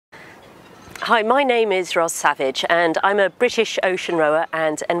Hi, my name is Ros Savage and I'm a British ocean rower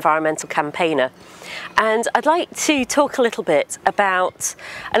and environmental campaigner. And I'd like to talk a little bit about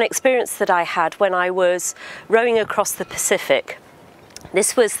an experience that I had when I was rowing across the Pacific.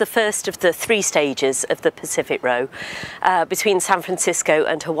 This was the first of the 3 stages of the Pacific Row between San Francisco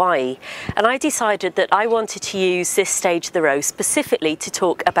and Hawaii. And I decided that I wanted to use this stage of the row specifically to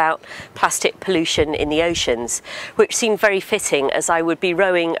talk about plastic pollution in the oceans, which seemed very fitting as I would be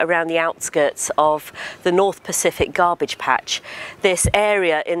rowing around the outskirts of the North Pacific Garbage Patch, this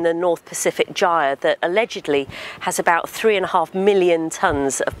area in the North Pacific Gyre that allegedly has about 3.5 million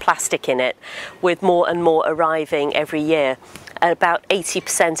tonnes of plastic in it, with more and more arriving every year. About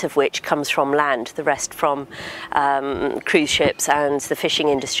 80% of which comes from land, the rest from cruise ships and the fishing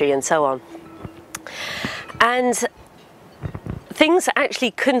industry and so on. And things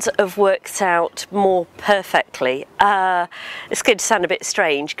actually couldn't have worked out more perfectly. It's going to sound a bit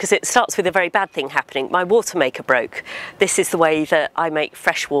strange because it starts with a very bad thing happening. My water maker broke. This is the way that I make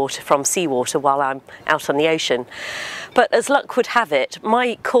fresh water from seawater while I'm out on the ocean. But as luck would have it,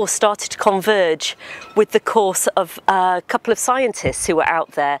 my course started to converge with the course of a couple of scientists who were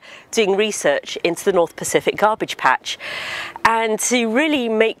out there doing research into the North Pacific Garbage Patch. And to really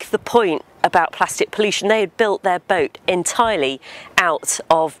make the point about plastic pollution, they had built their boat entirely out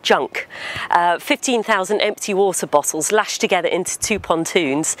of junk. 15,000 empty water bottles lashed together into 2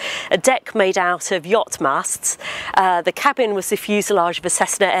 pontoons, a deck made out of yacht masts, the cabin was the fuselage of a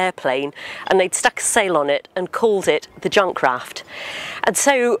Cessna airplane, and they'd stuck a sail on it and called it the junk raft. And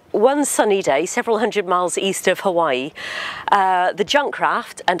so one sunny day, several hundred miles east of Hawaii, the junk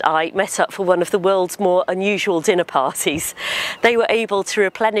raft and I met up for one of the world's more unusual dinner parties. They were able to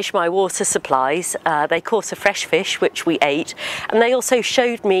replenish my water supplies, they caught a fresh fish which we ate, and they also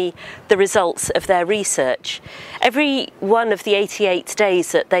showed me the results of their research. Every one of the 88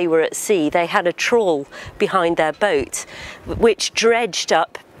 days that they were at sea, they had a trawl behind their boat which dredged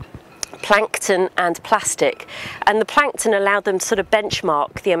up plankton and plastic, and the plankton allowed them to sort of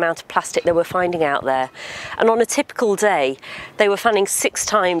benchmark the amount of plastic they were finding out there. And on a typical day they were finding 6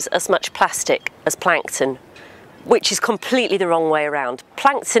 times as much plastic as plankton, which is completely the wrong way around.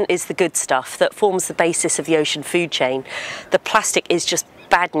 Plankton is the good stuff that forms the basis of the ocean food chain. The plastic is just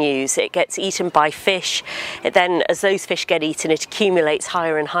bad news. It gets eaten by fish. Then as those fish get eaten, it accumulates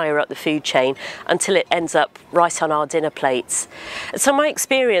higher and higher up the food chain until it ends up right on our dinner plates. So my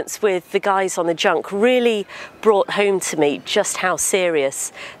experience with the guys on the junk really brought home to me just how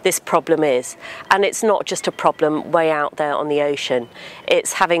serious this problem is. And it's not just a problem way out there on the ocean.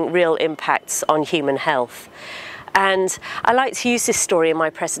 It's having real impacts on human health. And I like to use this story in my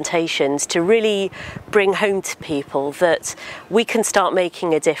presentations to really bring home to people that we can start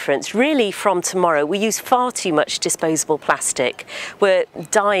making a difference really from tomorrow. We use far too much disposable plastic. We're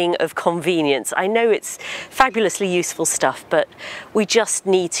dying of convenience. I know it's fabulously useful stuff, but we just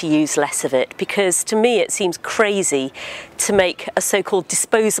need to use less of it, because to me it seems crazy to make a so-called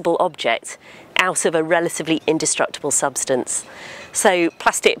disposable object out of a relatively indestructible substance. So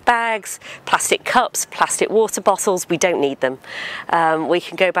plastic bags, plastic cups, plastic water bottles, we don't need them. We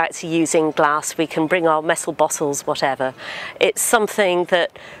can go back to using glass, we can bring our metal bottles, whatever. It's something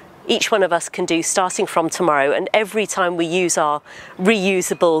that each one of us can do starting from tomorrow, and every time we use our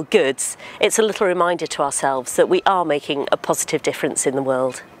reusable goods, it's a little reminder to ourselves that we are making a positive difference in the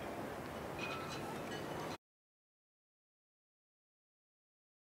world.